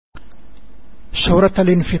سورة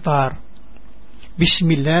الانفطار.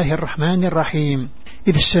 بسم الله الرحمن الرحيم.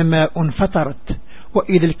 إذ السماء انفطرت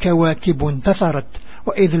وإذ الكواكب انتثرت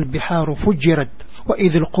وإذ البحار فجرت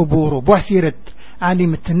وإذ القبور بعثرت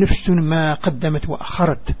علمت نفس ما قدمت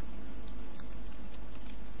وأخرت.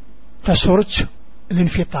 فسورة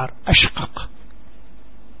الانفطار أشقق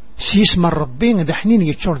سيس من ربين دحنين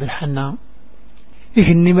يتشور ذي الحنا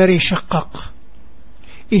إهني مري شقق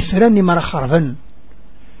إثراني مر خربا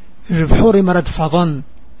البحور مرد فضن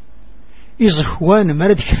إزخوان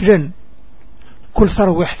مرد كفلن كل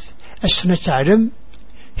ثروحث أسنة تعلم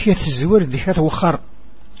هي تزور ذكرة وخر.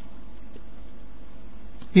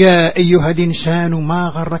 يا أيها الإنسان ما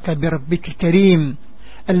غرك بربك الكريم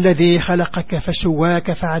الذي خلقك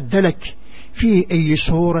فسواك فعدلك في أي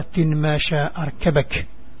صورة ما شاء أركبك.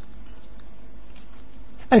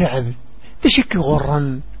 العبد تشك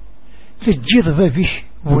غرا تجيض به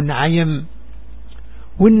ونعيم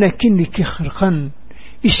ونكنك خلقا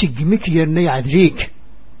يسقمك يرني عذريك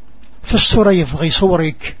فالصورة يفغي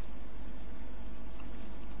صورك.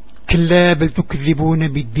 كلا بل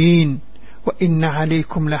تكذبون بالدين وإن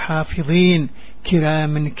عليكم لحافظين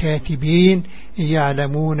كراما كاتبين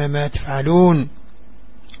يعلمون ما تفعلون.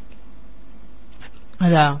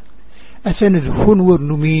 ألا أثنذهون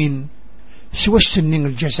ورنمين سوى السنين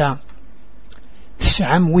الجزاء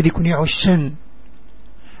تسعم وذكني عسن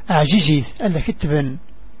أعجزيث ألا كتبا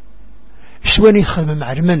سواني خدم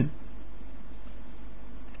معرما.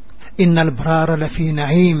 إن البرار لفي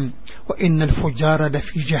نعيم وإن الفجار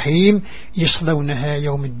لفي جحيم يصلونها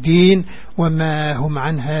يوم الدين وما هم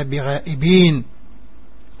عنها بغائبين.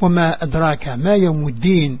 وما أدراك ما يوم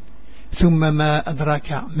الدين ثم ما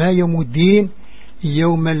أدراك ما يوم الدين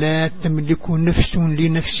يوم لا تملك نفس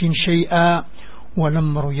لنفس شيئا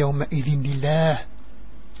والأمر يومئذ لله.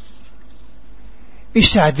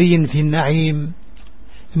 إسعدي ذي النعيم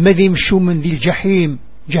مذي مشوم ذي الجحيم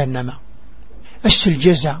جهنم.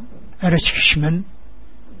 الجزاء أرسك شمن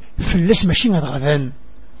فلس ماشين غذان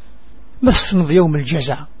ما تصنض يوم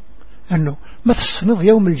الجزاء أنه ما تصنض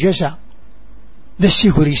يوم الجزاء ذا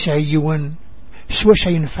السيهري سعيوان سوى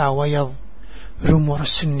شيء ينفع ويض الأمور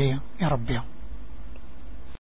السنية يا ربي.